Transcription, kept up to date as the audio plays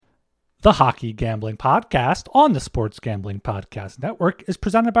The Hockey Gambling Podcast on the Sports Gambling Podcast Network is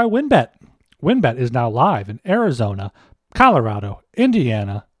presented by WynnBET. WynnBET is now live in Arizona, Colorado,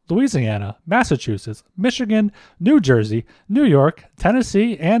 Indiana, Louisiana, Massachusetts, Michigan, New Jersey, New York,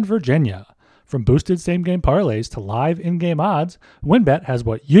 Tennessee, and Virginia. From boosted same-game parlays to live in-game odds, WynnBET has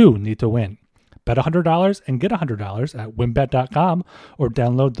what you need to win. Bet $100 and get $100 at wynnbet.com or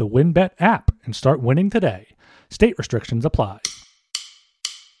download the WynnBET app and start winning today. State restrictions apply.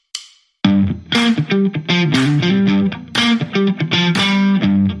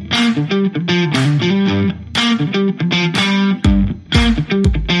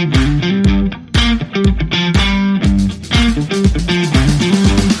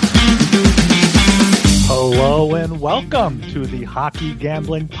 Hello and welcome to the Hockey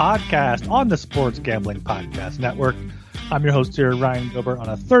Gambling Podcast on the Sports Gambling Podcast Network. I'm your host here, Ryan Gilbert, on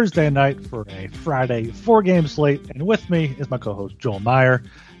a Thursday night for a Friday 4-game slate, and with me is my co-host Joel Meyer.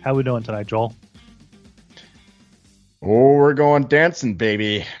 How we doing tonight, Joel? Oh, we're going dancing,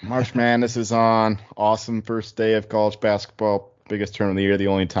 baby. March Madness is on. Awesome first day of college basketball. Biggest tournament of the year. The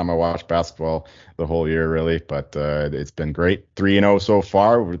only time I watch basketball the whole year, really. But it's been great. 3-0 so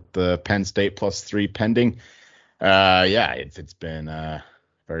far with the Penn State +3 pending. It's been a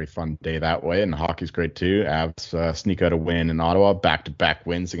very fun day that way. And hockey's great, too. Avs sneak out a win in Ottawa. Back-to-back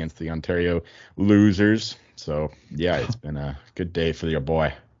wins against the Ontario losers. So, yeah, it's been a good day for your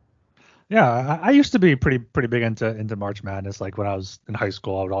boy. Yeah, I used to be pretty big into March Madness. Like when I was in high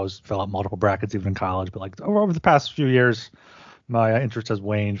school, I would always fill out multiple brackets, even in college. But like over the past few years, my interest has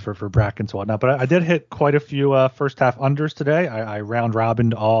waned for brackets and whatnot. But I did hit quite a few first half unders today. I round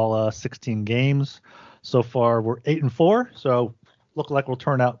robined all 16 games. So far, we're 8-4. So look like we'll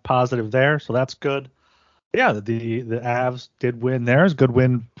turn out positive there. So that's good. Yeah, the Avs did win theirs. Good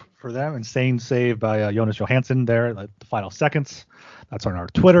win for them. Insane save by Jonas Johansson there at the final seconds. That's on our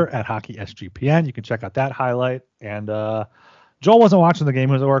Twitter at HockeySGPN. You can check out that highlight. And Joel wasn't watching the game,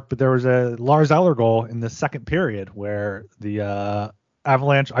 he was at work, but there was a Lars Eller goal in the second period where the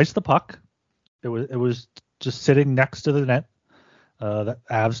Avalanche iced the puck. It was just sitting next to the net. The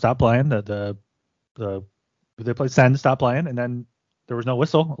Avs stopped playing. They played Send stopped playing, and then there was no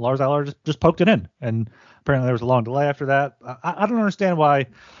whistle. Lars Eller just poked it in, and apparently there was a long delay after that. I don't understand why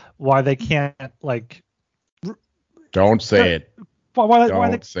they can't like. Don't say it. Why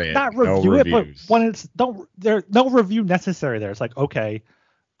they say not it. review No it, but reviews. when there's no review necessary there. It's like, okay,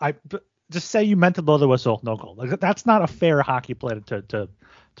 just say you meant to blow the whistle, no goal. Like that's not a fair hockey play to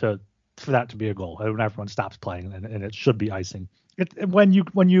for that to be a goal. When everyone stops playing and it should be icing. When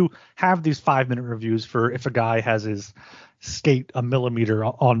you have these 5-minute reviews for if a guy has his skate a millimeter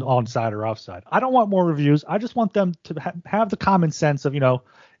on side or offside, I don't want more reviews. I just want them to have the common sense of,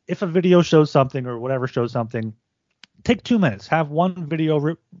 if a video shows something or whatever shows something, take 2 minutes, have one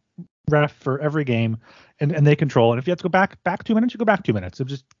video ref for every game, and they control. And if you have to go back 2 minutes, you go back 2 minutes. So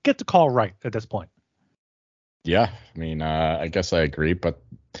just get the call right at this point. Yeah, I mean, I guess I agree, but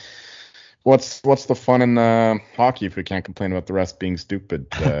what's the fun in hockey if we can't complain about the refs being stupid?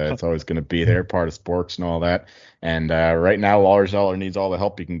 It's always going to be there, part of sports and all that. And right now, Lars Eller needs all the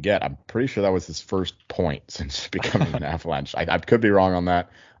help he can get. I'm pretty sure that was his first point since becoming an Avalanche. I could be wrong on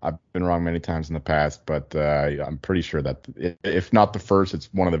that. I've been wrong many times in the past, but I'm pretty sure that if not the first, it's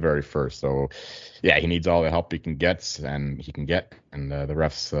one of the very first. So, yeah, he needs all the help he can get, and the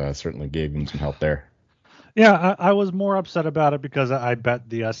refs certainly gave him some help there. Yeah, I was more upset about it because I bet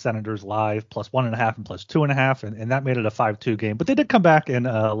the Senators live +1.5 and +2.5, and that made it a 5-2 game. But they did come back and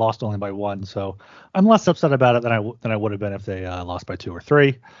lost only by 1, so I'm less upset about it than I would have been if they lost by 2 or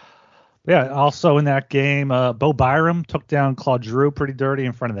 3. Yeah, also in that game, Bo Byram took down Claude Giroux pretty dirty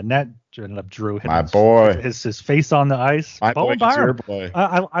in front of the net. Ended up Giroux hitting his face on the ice. Bo Byram,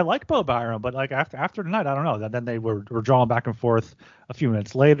 I like Bo Byram, but like after tonight, I don't know. Then they were drawing back and forth. A few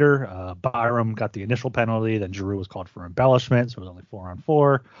minutes later, Byram got the initial penalty. Then Giroux was called for embellishment, so it was only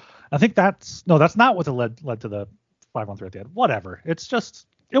 4-on-4. I think that's not what led to the 5-on-3 at the end. Whatever. It's just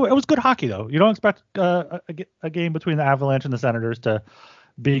it was good hockey though. You don't expect a game between the Avalanche and the Senators to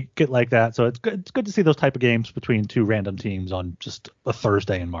get like that. So it's good to see those type of games between two random teams on just a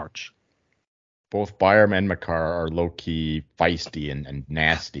Thursday in March. Both Byram and Makar are low-key feisty and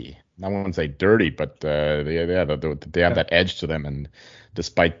nasty. I wouldn't say dirty, but they have that edge to them. And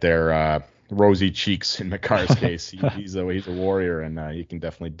despite their rosy cheeks in Makar's case, he's a warrior, and he can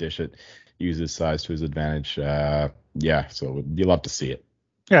definitely dish it, use his size to his advantage. So you'll love to see it.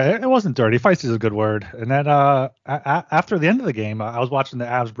 Yeah, it wasn't dirty. Feisty is a good word. And then after the end of the game, I was watching the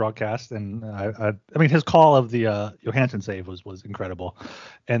Avs broadcast, and I mean, his call of the Johansson save was incredible.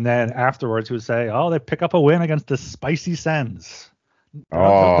 And then afterwards, he would say, "Oh, they pick up a win against the Spicy Sens."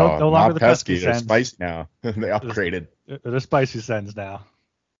 Oh, No longer not the pesky pesky. They're sends. spicy now. They upgraded. They're spicy sends now.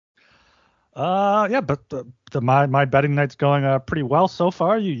 Yeah, but my betting night's going pretty well so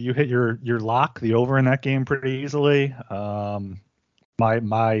far. You hit your lock, the over in that game pretty easily.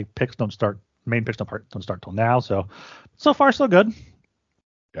 My picks don't start. Main picks don't start till now. So far so good.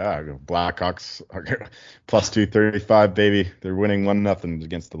 Yeah, Blackhawks plus 235, baby. They're winning 1-0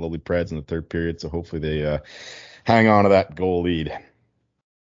 against the lowly Preds in the third period. So hopefully they hang on to that goal lead.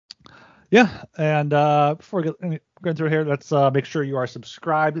 Yeah, and before we get through here, let's make sure you are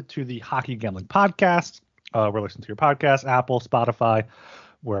subscribed to the Hockey Gambling Podcast. We're listening to your podcast, Apple, Spotify,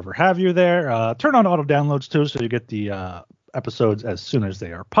 wherever have you there. Turn on auto downloads too, so you get the episodes as soon as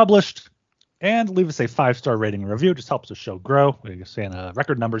they are published. And leave us a 5-star rating and review. It just helps the show grow. We're seeing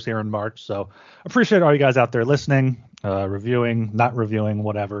record numbers here in March. So appreciate all you guys out there listening, reviewing, not reviewing,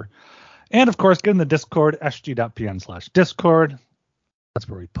 whatever. And of course, get in the Discord, sg.pn/Discord. That's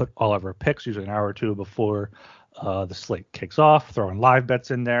where we put all of our picks, usually an hour or two before the slate kicks off. Throwing live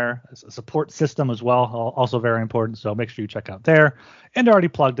bets in there. It's a support system as well, also very important. So make sure you check out there. And already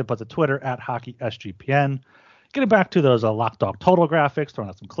plugged it, but the Twitter @HockeySGPN. Getting back to those Lock Dog Total graphics, throwing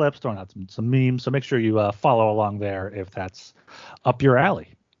out some clips, throwing out some memes. So make sure you follow along there if that's up your alley.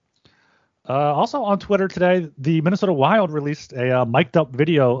 Also on Twitter today, the Minnesota Wild released a mic'd up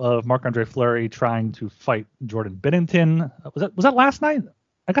video of Marc-Andre Fleury trying to fight Jordan Binnington. Was that last night?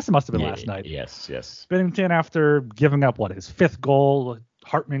 I guess it must have been last night. Yes. Binnington, after giving up his fifth goal,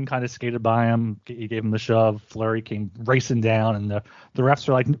 Hartman kind of skated by him. He gave him the shove. Fleury came racing down, and the refs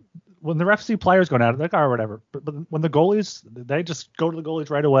are like, when the refs see players going at it, they're like, all right, whatever. But when the goalies, they just go to the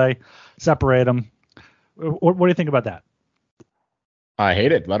goalies right away, separate them. What do you think about that? I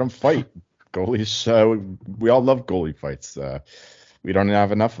hate it. Let them fight. Goalies, we all love goalie fights. We don't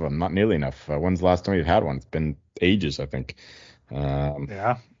have enough of them, not nearly enough. When's the last time we've had one? It's been ages, I think.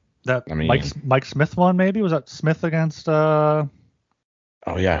 Yeah. Mike Smith one, maybe? Was that Smith against... Oh,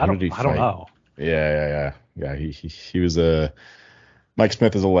 yeah. Who did he fight? I don't know. Yeah. He was a... Mike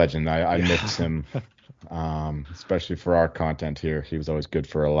Smith is a legend. I miss him, especially for our content here. He was always good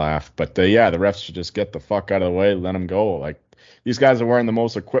for a laugh. But the refs should just get the fuck out of the way, let him go. Like, these guys are wearing the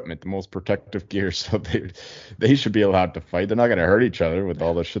most equipment, the most protective gear, so they should be allowed to fight. They're not going to hurt each other with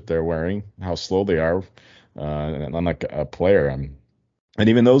all the shit they're wearing, how slow they are, unlike a player. And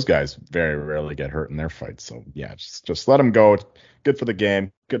even those guys very rarely get hurt in their fights. So, yeah, just let them go. It's good for the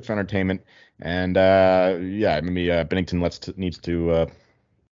game, good for entertainment. And, maybe Binnington needs to,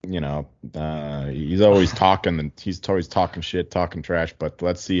 he's always talking, and he's always talking shit, talking trash. But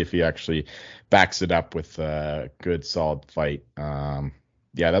let's see if he actually backs it up with a good, solid fight.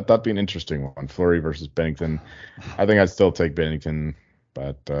 That'd be an interesting one. Fleury versus Binnington. I think I'd still take Binnington.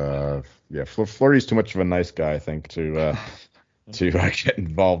 But, Fleury's too much of a nice guy, I think, to get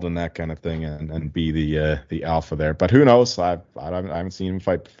involved in that kind of thing and be the alpha there. But who knows? I haven't seen him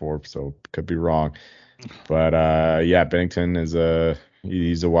fight before, so could be wrong. But Binnington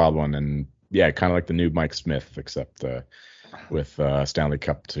he's a wild one, and kind of like the new Mike Smith, except with Stanley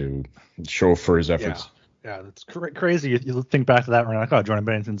Cup to show for his efforts. Yeah, that's crazy. You think back to that, and you're like, oh, Jordan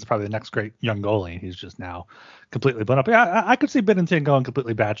Binnington's probably the next great young goalie. He's just now completely blown up. Yeah, I could see Binnington going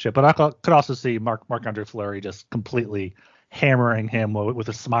completely batshit, but I could also see Marc-Andre Fleury just completely hammering him with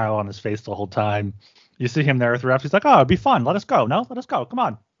a smile on his face the whole time. You see him there with the refs. He's like, oh, it'd be fun. Let us go. No, let us go. Come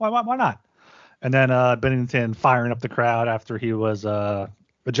on. Why not? And then Binnington firing up the crowd after he was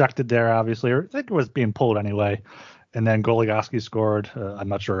ejected there, obviously, or I think it was being pulled anyway. And then Goligoski scored. I'm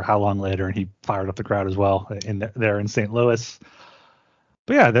not sure how long later, and he fired up the crowd as well there in St. Louis.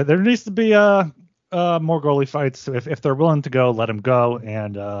 But yeah, there needs to be more goalie fights. If they're willing to go, let them go.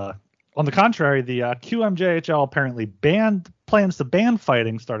 And on the contrary, the QMJHL apparently plans to ban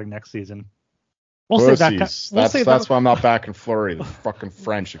fighting starting next season. We'll say that. That's why I'm not backing Fleury. The fucking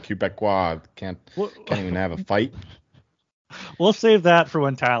French, the Quebecois can't even have a fight. We'll save that for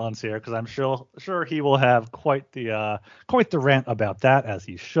when Talon's here, because I'm sure he will have quite the rant about that, as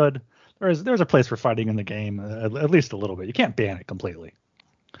he should. There's a place for fighting in the game, at least a little bit. You can't ban it completely.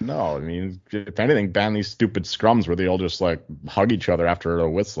 No, I mean, if anything, ban these stupid scrums where they all just like hug each other after a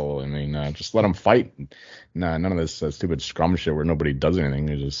whistle. I mean, just let them fight. Nah, none of this stupid scrum shit where nobody does anything.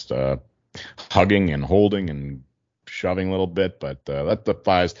 They're just hugging and holding and shoving a little bit. But let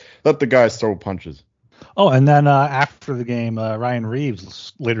the guys throw punches. Oh, and then after the game, Ryan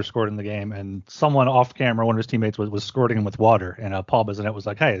Reeves later scored in the game, and someone off camera, one of his teammates, was squirting him with water. And Paul Bissonnette was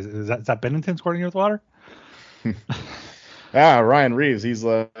like, "Hey, is that Binnington squirting you with water?" Yeah, Ryan Reeves, he's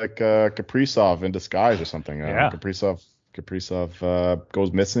like Kaprizov in disguise or something. Yeah. Kaprizov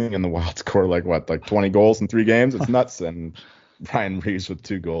goes missing, and the Wild score like 20 goals in 3 games. It's nuts. And Ryan Reeves with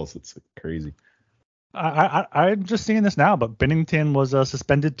 2 goals. It's crazy. I'm just seeing this now, but Binnington was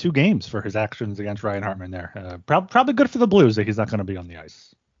suspended 2 games for his actions against Ryan Hartman there. Probably good for the Blues that he's not going to be on the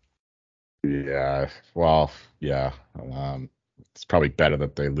ice. Yeah, well, yeah. It's probably better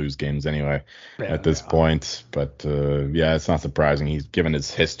that they lose games anyway at this point. But yeah, it's not surprising. He's given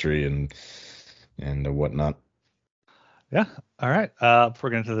his history and whatnot. Yeah. All right. Before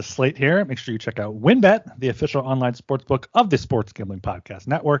we get into the slate here, make sure you check out WynnBET, the official online sportsbook of the Sports Gambling Podcast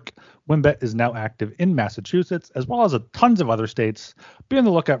Network. WynnBET is now active in Massachusetts, as well as tons of other states. Be on the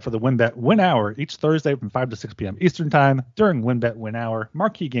lookout for the WynnBET Win Hour each Thursday from 5 to 6 p.m. Eastern Time. During WynnBET Win Hour,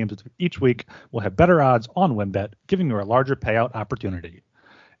 marquee games each week will have better odds on WynnBET, giving you a larger payout opportunity.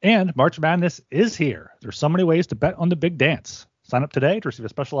 And March Madness is here. There's so many ways to bet on the big dance. Sign up today to receive a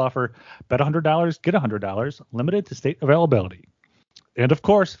special offer. Bet $100, get $100, limited to state availability. And of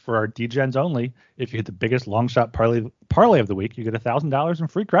course, for our DGens only, if you hit the biggest long shot parlay of the week, you get $1,000 in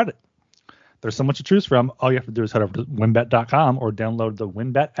free credit. There's so much to choose from. All you have to do is head over to wynnbet.com or download the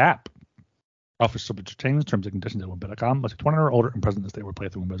WynnBET app. Offers subject to change, terms and conditions at wynnbet.com. Must be 21 or older and present in the state where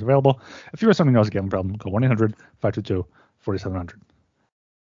playthrough WynnBET is available. If you have something else, a gambling problem, go 1-800-522-4700.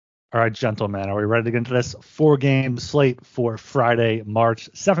 All right, gentlemen, are we ready to get into this 4-game slate for Friday,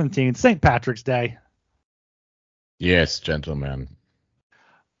 March 17th, St. Patrick's Day? Yes, gentlemen.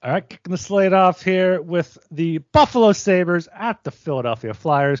 All right, kicking the slate off here with the Buffalo Sabres at the Philadelphia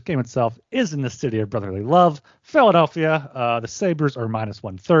Flyers. Game itself is in the city of brotherly love. Philadelphia, the Sabres are minus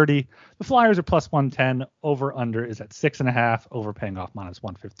 130. The Flyers are plus 110. Over-under is at 6.5. Over paying off minus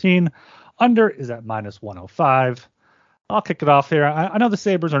 115. Under is at minus 105. I'll kick it off here. I know the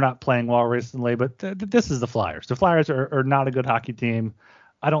Sabres are not playing well recently, but this is the Flyers. The Flyers are not a good hockey team.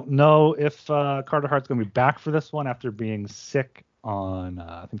 I don't know if Carter Hart's going to be back for this one after being sick on,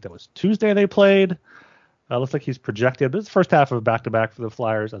 I think that was Tuesday they played. Looks like he's projected, but it's the first half of a back-to-back for the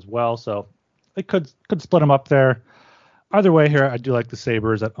Flyers as well, so they could split him up there. Either way here, I do like the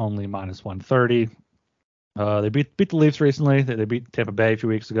Sabres at only minus 130. They beat the Leafs recently. They beat Tampa Bay a few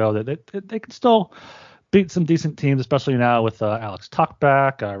weeks ago. They can still beat some decent teams, especially now with Alex Tuch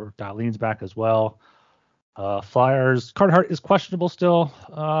back. Darlene's back as well. Flyers. Carter Hart is questionable still.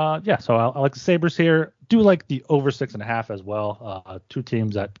 So I like the Sabres here. Do like the over 6.5 as well. 2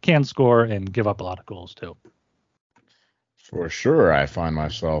 teams that can score and give up a lot of goals too. For sure, I find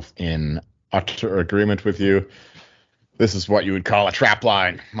myself in utter agreement with you. This is what you would call a trap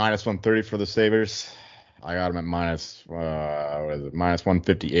line. Minus 130 for the Sabres. I got them at minus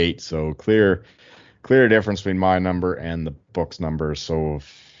 158. So clear difference between my number and the book's number. So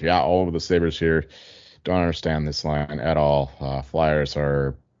yeah, all of the Sabres here. Don't understand this line at all. Flyers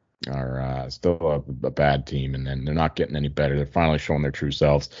are still a bad team, and then they're not getting any better. They're finally showing their true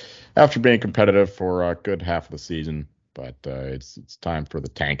selves after being competitive for a good half of the season. But it's time for the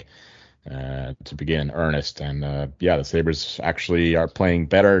tank to begin in earnest. And the Sabres actually are playing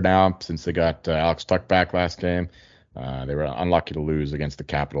better now since they got Alex Tuch back last game. They were unlucky to lose against the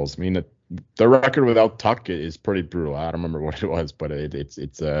Capitals. I mean, the record without Tuch is pretty brutal. I don't remember what it was, but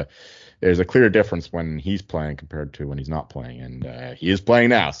there's a clear difference when he's playing compared to when he's not playing, and he is playing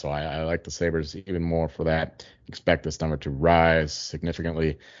now. So I like the Sabres even more for that. Expect this number to rise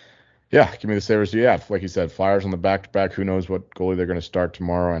significantly. Yeah, give me the Sabres. Yeah, like you said, Flyers on the back-to-back. Who knows what goalie they're going to start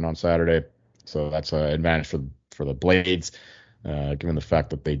tomorrow and on Saturday. So that's an advantage for the Blades, given the fact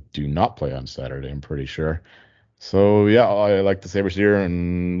that they do not play on Saturday, I'm pretty sure. So, yeah, I like the Sabres here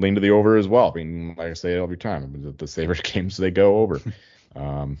and lean to the over as well. I mean, like I say every time, the Sabres games, they go over.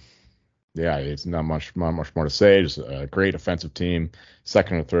 Yeah, it's not much more to say. Just a great offensive team,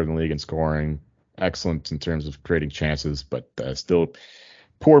 second or third in the league in scoring, excellent in terms of creating chances, but still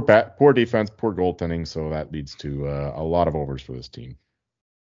poor defense, poor goaltending, so that leads to a lot of overs for this team.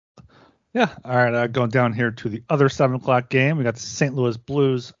 Yeah. All right. Going down here to the other 7 o'clock game. We got the St. Louis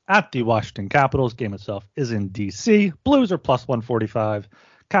Blues at the Washington Capitals. Game itself is in D.C. Blues are plus 145.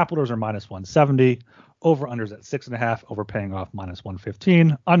 Capitals are minus 170. Over-unders at 6.5. Over paying off minus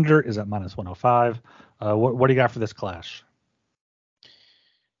 115. Under is at minus 105. What do you got for this clash?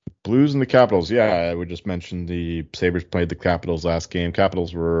 Blues and the Capitals. Yeah, I would just mention the Sabres played the Capitals last game.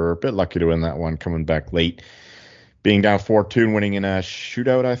 Capitals were a bit lucky to win that one, coming back late. Being down 4-2 and winning in a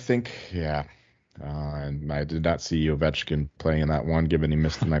shootout, I think. Yeah. And I did not see Ovechkin playing in that one, given he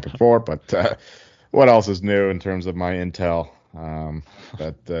missed the night before. But what else is new in terms of my intel?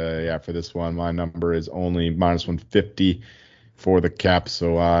 For this one, my number is only minus 150 for the Caps.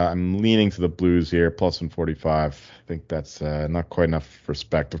 So I'm leaning to the Blues here, plus 145. I think that's not quite enough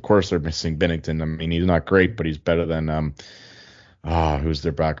respect. Of course, they're missing Binnington. I mean, he's not great, but he's better than who's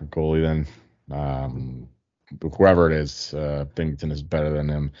their backup goalie then? whoever it is, Binnington is better than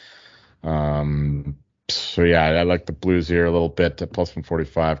him. So yeah, I like the Blues here a little bit at plus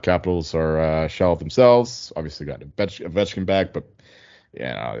 145. Capitals are shell of themselves. Obviously got Ovechkin back, but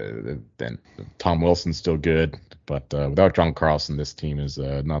then Tom Wilson's still good. But without John Carlson, this team is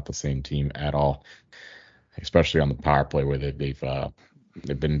not the same team at all, especially on the power play where they've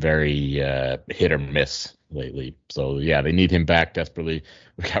been very hit or miss lately. So yeah, they need him back desperately.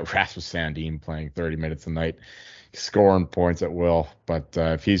 We got Rasmus Sandin playing 30 minutes a night, scoring points at will. But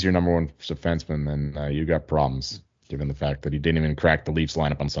if he's your number one defenseman, then you got problems, given the fact that he didn't even crack the Leafs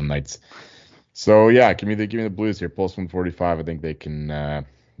lineup on some nights. So yeah, give me the Blues here, plus 145. I think they can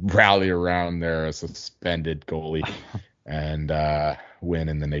rally around their suspended goalie and win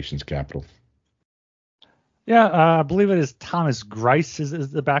in the nation's capital. Yeah, I believe it is Thomas Greiss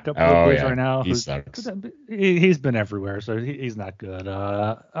is the backup for the Blues right now. He sucks. He's been everywhere, so he's not good.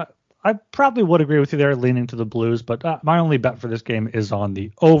 I probably would agree with you there, leaning to the Blues, but my only bet for this game is on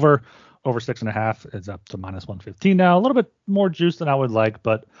the over 6.5. It's up to minus 115 now. A little bit more juice than I would like,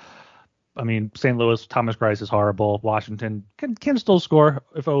 but I mean, St. Louis, Thomas Greiss is horrible. Washington can still score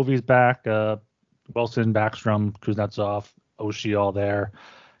if Ovi's back. Wilson, Backstrom, Kuznetsov, Oshie all there.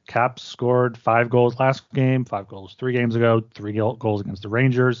 Caps scored 5 goals last game, 5 goals 3 games ago, 3 goals against the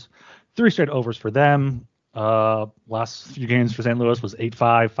Rangers, 3 straight overs for them. Last few games for St. Louis was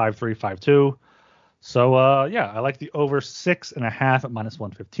 8-5, 5-3, 5-2. So, I like the over 6.5 at minus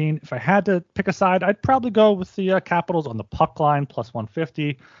 115. If I had to pick a side, I'd probably go with the Capitals on the puck line, plus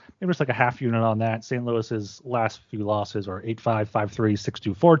 150. Maybe just like a half unit on that. St. Louis's last few losses are 8-5, 5-3,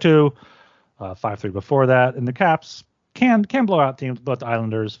 6-2, 4-2, 5-3 before that. And the Caps can blow out teams, but the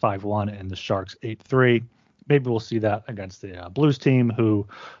Islanders 5-1 and the Sharks 8-3. Maybe we'll see that against the Blues team, who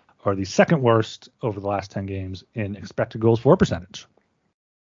are the second worst over the last 10 games in expected goals for percentage.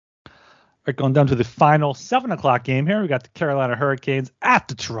 All right, going down to the final 7 o'clock game here. We got the Carolina Hurricanes at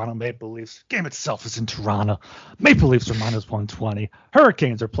the Toronto Maple Leafs. Game itself is in Toronto. Maple Leafs are minus 120.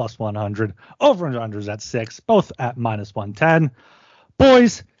 Hurricanes are plus 100. Over and under is at 6, both at minus 110.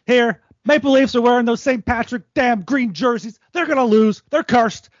 Boys, here, Maple Leafs are wearing those St. Patrick damn green jerseys. They're going to lose. They're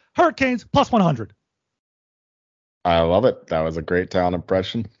cursed. Hurricanes plus 100. I love it. That was a great talent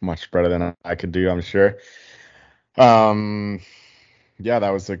impression. Much better than I could do, I'm sure. Yeah,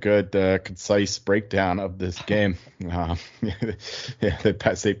 that was a good, concise breakdown of this game. Yeah,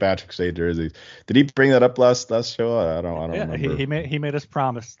 the St. Patrick's Day jerseys. Did he bring that up last show? I don't remember. He made us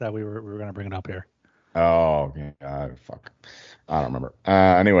promise that we were going to bring it up here. Oh, yeah, fuck. I don't remember.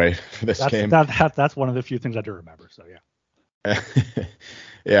 Anyway, for this game. That's one of the few things I do remember, so yeah.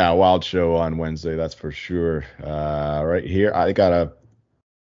 Yeah, wild show on Wednesday, that's for sure. Right here, I got a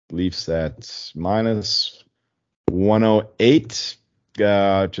Leafs at minus 108.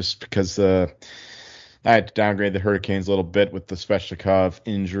 Just because I had to downgrade the Hurricanes a little bit with the Svechnikov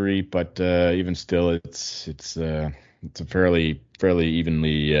injury, but even still, it's a fairly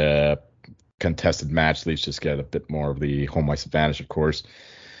evenly contested match. Leafs just get a bit more of the home ice advantage, of course,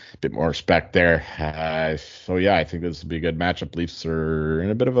 a bit more respect there. So yeah, I think this will be a good matchup. Leafs are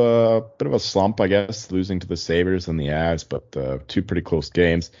in a bit of a slump, I guess, losing to the Sabres and the Avs, but 2 pretty close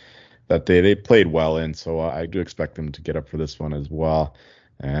games that they played well in, so I do expect them to get up for this one as well.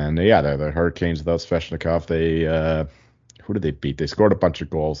 And yeah, the Hurricanes without Svechnikov, who did they beat? They scored a bunch of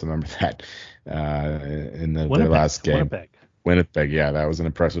goals. I remember that in their last game. Winnipeg, yeah, that was an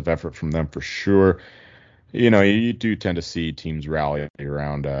impressive effort from them for sure. You do tend to see teams rally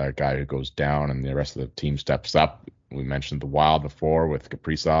around a guy who goes down and the rest of the team steps up. We mentioned the Wild before with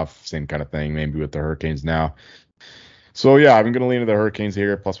Kaprizov, same kind of thing, maybe with the Hurricanes now. So, yeah, I'm going to lean to the Hurricanes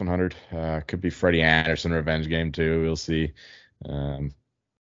here, plus 100. Could be Freddie Anderson revenge game, too. We'll see.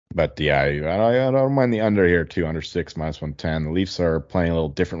 But, yeah, I don't mind the under here, too. Under 6, minus 110. The Leafs are playing a little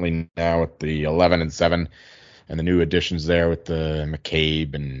differently now with the 11-7 and the new additions there with the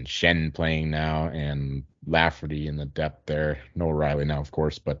McCabe and Shen playing now and Lafferty in the depth there. No Riley now, of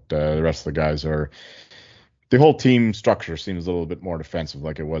course, but the rest of the guys are – the whole team structure seems a little bit more defensive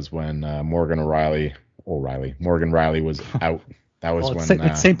like it was when Morgan Riley was out. That was when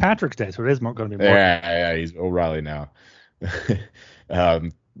it's St. Patrick's Day, so it is going to be more. Yeah, he's O'Reilly now.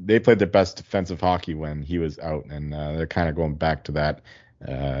 They played their best defensive hockey when he was out, and they're kind of going back to that,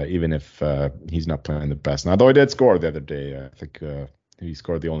 even if he's not playing the best. Now, though he did score the other day, I think he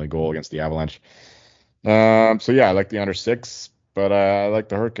scored the only goal against the Avalanche. So yeah, I like the under 6, but I like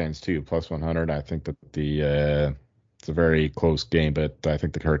the Hurricanes too, plus 100. I think that it's a very close game, but I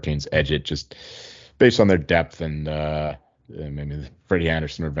think the Hurricanes edge it just based on their depth and maybe the Freddie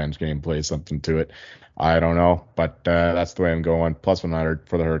Anderson revenge game plays something to it. I don't know, but that's the way I'm going. Plus 100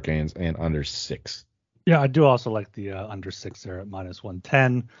 for the Hurricanes and under 6. Yeah, I do also like the under 6 there at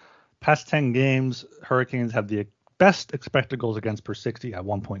 -110. Past 10 games, Hurricanes have the best expected goals against per 60 at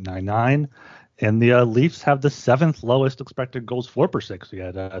 1.99, and the Leafs have the seventh lowest expected goals for per 60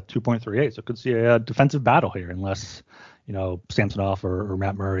 at 2.38. So could see a defensive battle here, unless Samsonov or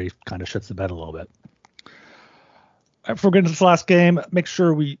Matt Murray kind of shits the bed a little bit. Before we get into this last game, make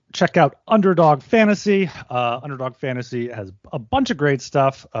sure we check out Underdog Fantasy. Underdog Fantasy has a bunch of great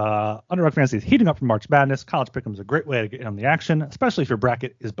stuff. Underdog Fantasy is heating up for March Madness. College Pick'em is a great way to get in on the action, especially if your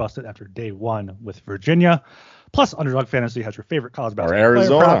bracket is busted after day one with Virginia. Plus, Underdog Fantasy has your favorite college basketball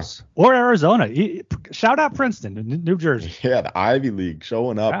Arizona. player props. Or Arizona. Shout out Princeton, New Jersey. Yeah, the Ivy League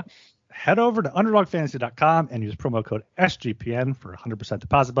showing up. Yeah. Head over to underdogfantasy.com and use promo code SGPN for 100%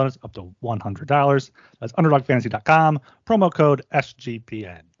 deposit bonus up to $100. That's underdogfantasy.com, promo code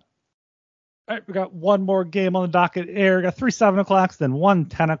SGPN. All right, we got one more game on the docket here. We got 3 7 o'clocks, then 1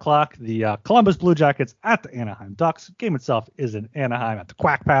 10 o'clock. The Columbus Blue Jackets at the Anaheim Ducks. Game itself is in Anaheim at the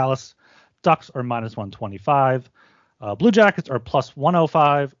Quack Palace. Ducks are -125. Blue Jackets are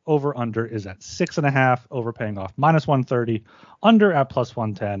 +105. Over under is at 6.5. Over paying off -130. Under at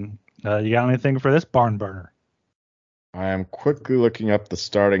 +110. You got anything for this barn burner? I am quickly looking up the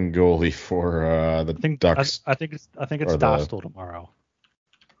starting goalie for the Ducks. I think it's Dostal tomorrow.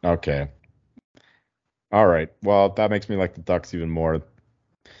 Okay. All right. Well, that makes me like the Ducks even more.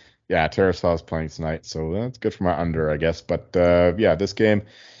 Yeah, Tarasov's playing tonight, so that's good for my under, I guess. But yeah, this game,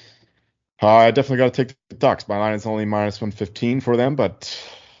 I definitely got to take the Ducks. My line is only -115 for them, but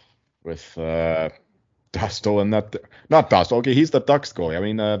with Dostal and that, not Dostal. Okay, he's the Ducks goalie. I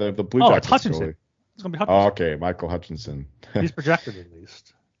mean, the Blue Jackets Hutchinson. goalie. It's gonna be Hutchinson. Oh, okay, Michael Hutchinson. He's projected at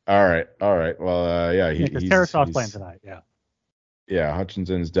least. All right. Well, yeah, he's Tarasov's playing tonight. Yeah. Yeah,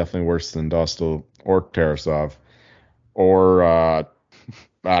 Hutchinson is definitely worse than Dostal or Tarasov, or I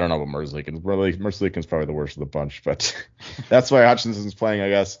don't know about Merzlikins. Merzlikins probably the worst of the bunch, but that's why Hutchinson's playing, I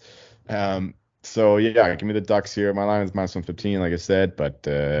guess. So yeah, give me the Ducks here. My line is -115, like I said, but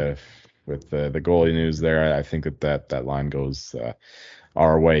with the goalie news there, I think that line goes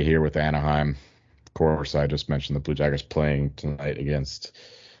our way here with Anaheim. Of course, I just mentioned the Blue Jackets playing tonight against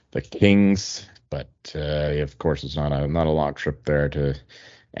the Kings, but of course it's not a long trip there to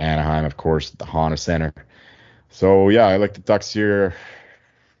Anaheim. Of course, the Honda Center. So yeah, I like the Ducks here.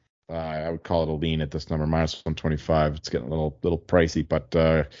 I would call it a lean at this number, -125. It's getting a little pricey, but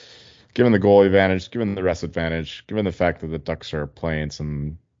given the goal advantage, given the rest advantage, given the fact that the Ducks are playing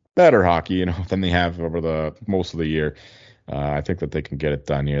some better hockey, than they have over the most of the year, I think that they can get it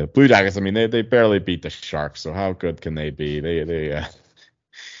done here. The Blue Jackets, I mean, they barely beat the Sharks, so how good can they be? They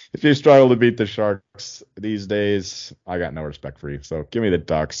if you struggle to beat the Sharks these days, I got no respect for you. So give me the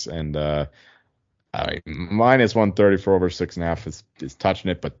Ducks, and -130 for over 6.5 is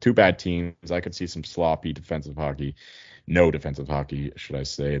touching it, but two bad teams. I could see some sloppy defensive hockey. No defensive hockey, should I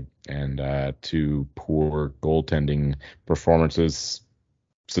say, and two poor goaltending performances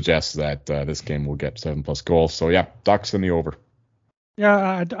suggests that this game will get 7+ goals. So yeah, Ducks in the over. Yeah,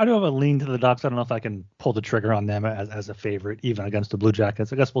 I do have a lean to the Ducks. I don't know if I can pull the trigger on them as a favorite, even against the Blue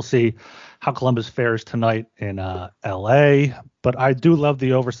Jackets. I guess we'll see how Columbus fares tonight in L.A., but I do love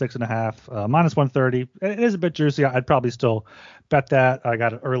the over 6.5, -130. It is a bit juicy. I'd probably still bet that. I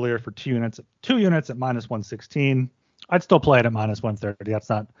got it earlier for two units at -116. I'd still play it at -130. That's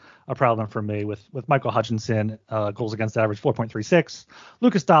not a problem for me. With Michael Hutchinson, goals against average 4.36.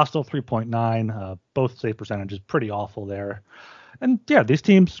 Lucas Dostal 3.9. Both save percentages pretty awful there. And yeah, these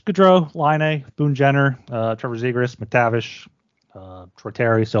teams: Gaudreau, Laine, Boone Jenner, Trevor Zegras, McTavish, Troy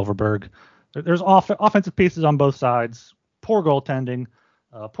Terry, Silverberg. There's offensive pieces on both sides. Poor goaltending,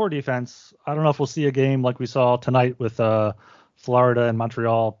 poor defense. I don't know if we'll see a game like we saw tonight with Florida and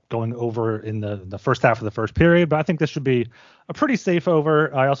Montreal going over in the first half of the first period, but I think this should be a pretty safe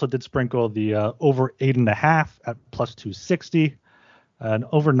over. I also did sprinkle the over 8.5 at +260 and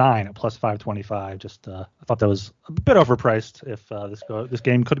over 9 at +525. Just I thought that was a bit overpriced. If this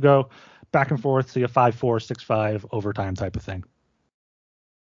game could go back and forth, see a 5-4, 6-5 overtime type of thing.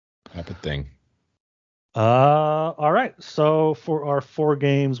 All right. So for our 4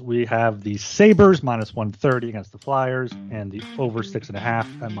 games, we have the Sabres -130 against the Flyers and the over 6.5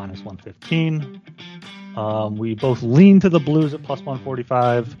 at -115. We both lean to the Blues at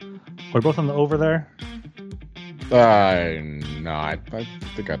 +145. We're both on the over there. No, I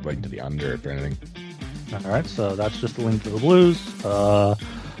think I'd lean to the under if anything. All right. So that's just the lean to the Blues.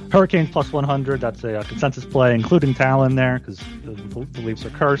 Hurricanes +100. That's a consensus play, including Talon there because the Leafs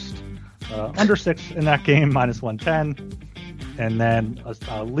are cursed. Under 6 in that game, -110. And then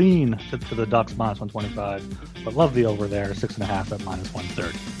a lean to the Ducks, -125. But love the over there, 6.5 at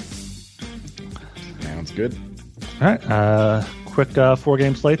 -130. Man, Sounds good. All right. Quick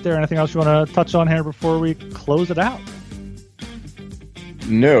 4-game slate there. Anything else you want to touch on here before we close it out?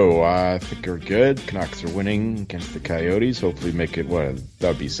 No, I think we're good. Canucks are winning against the Coyotes. Hopefully make it, that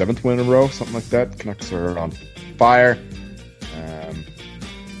would be 7th win in a row, something like that. Canucks are on fire.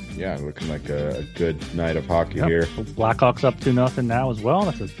 Looking like a good night of hockey here. Blackhawks up 2-0 now as well.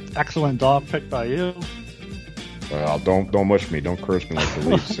 That's an excellent dog pick by you. Well, don't mush me. Don't curse me like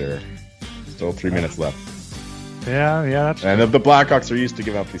the Leafs here. Still 3 minutes left. Yeah, that's and the Blackhawks are used to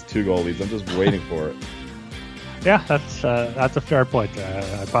giving up these 2-goal leads. I'm just waiting for it. Yeah, that's a fair point. I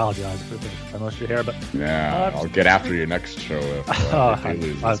apologize if I mushed your hair, but I'll get after you next show if you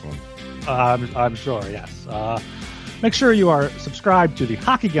lose this one. I'm sure, yes. Make sure you are subscribed to the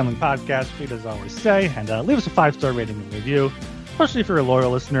Hockey Gambling Podcast feed, as I always say, and leave us a 5-star rating and review. Especially if you're a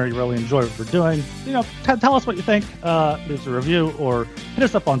loyal listener, you really enjoy what we're doing. Tell us what you think. Leave us a review or hit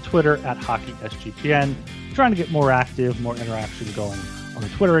us up on Twitter at HockeySGPN. Trying to get more active, more interaction going on the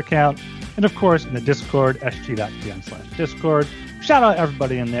Twitter account. And of course, in the Discord, sg.pn/Discord. Shout out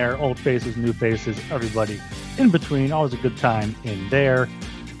everybody in there, old faces, new faces, everybody in between. Always a good time in there.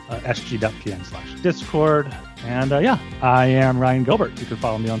 sg.pn/Discord. And I am Ryan Gilbert. You can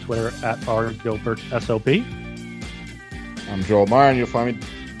follow me on Twitter at rgilbertsop. I'm Joel Meyer, and you'll find me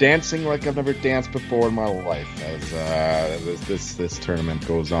dancing like I've never danced before in my life as this tournament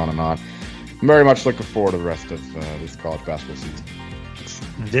goes on and on. I'm very much looking forward to the rest of this college basketball season.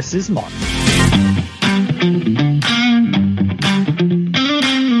 This is Mark.